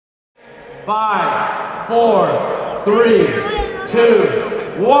5, 4, 3,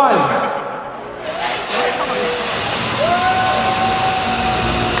 2, 1.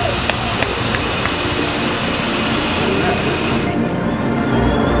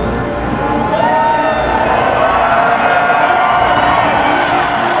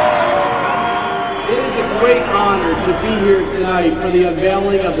 Great honor to be here tonight for the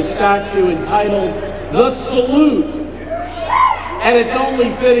unveiling of the statue entitled The Salute. And it's only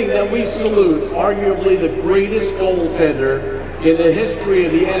fitting that we salute arguably the greatest goaltender in the history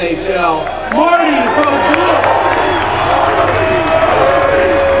of the NHL, Martin Brodeur.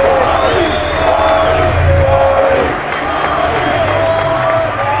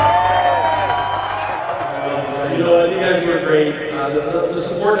 You know, you guys were great. The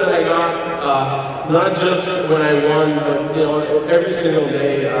support that I got, not just when I won, but you know, every single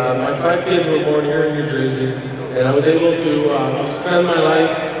day. My 5 kids were born here in New Jersey, and I was able to spend my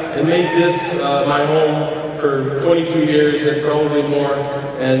life and make this my home for 22 years and probably more.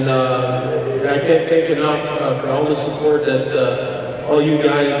 And I can't thank enough for all the support that all you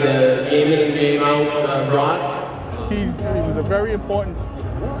guys, game in and game out, brought. He was a very important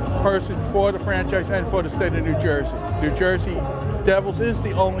person for the franchise and for the state of New Jersey. New Jersey Devils is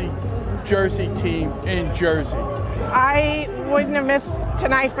the only Jersey team in Jersey. I wouldn't have missed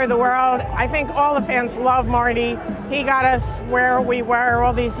tonight for the world. I think all the fans love Marty. He got us where we were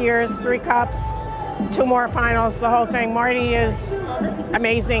all these years, 3 cups, 2 more finals, the whole thing. Marty is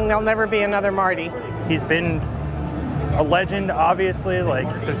amazing. There'll never be another Marty. He's been a legend, obviously. Like,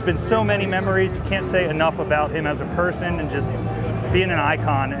 there's been so many memories. You can't say enough about him as a person and just being an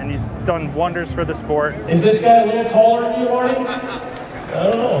icon, and he's done wonders for the sport. Is this guy a little taller than you, Marty? I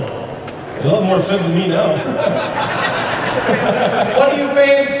don't know. You're a lot more fit than me now. What do you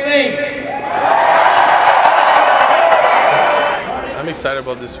fans think? I'm excited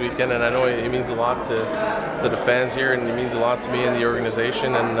about this weekend, and I know it means a lot to the fans here, and it means a lot to me and the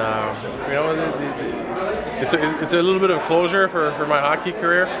organization. And you know, it's a little bit of closure for my hockey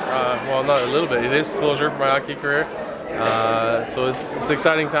career. Well, not a little bit. It is closure for my hockey career. So it's an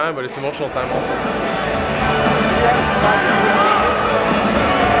exciting time, but it's an emotional time also.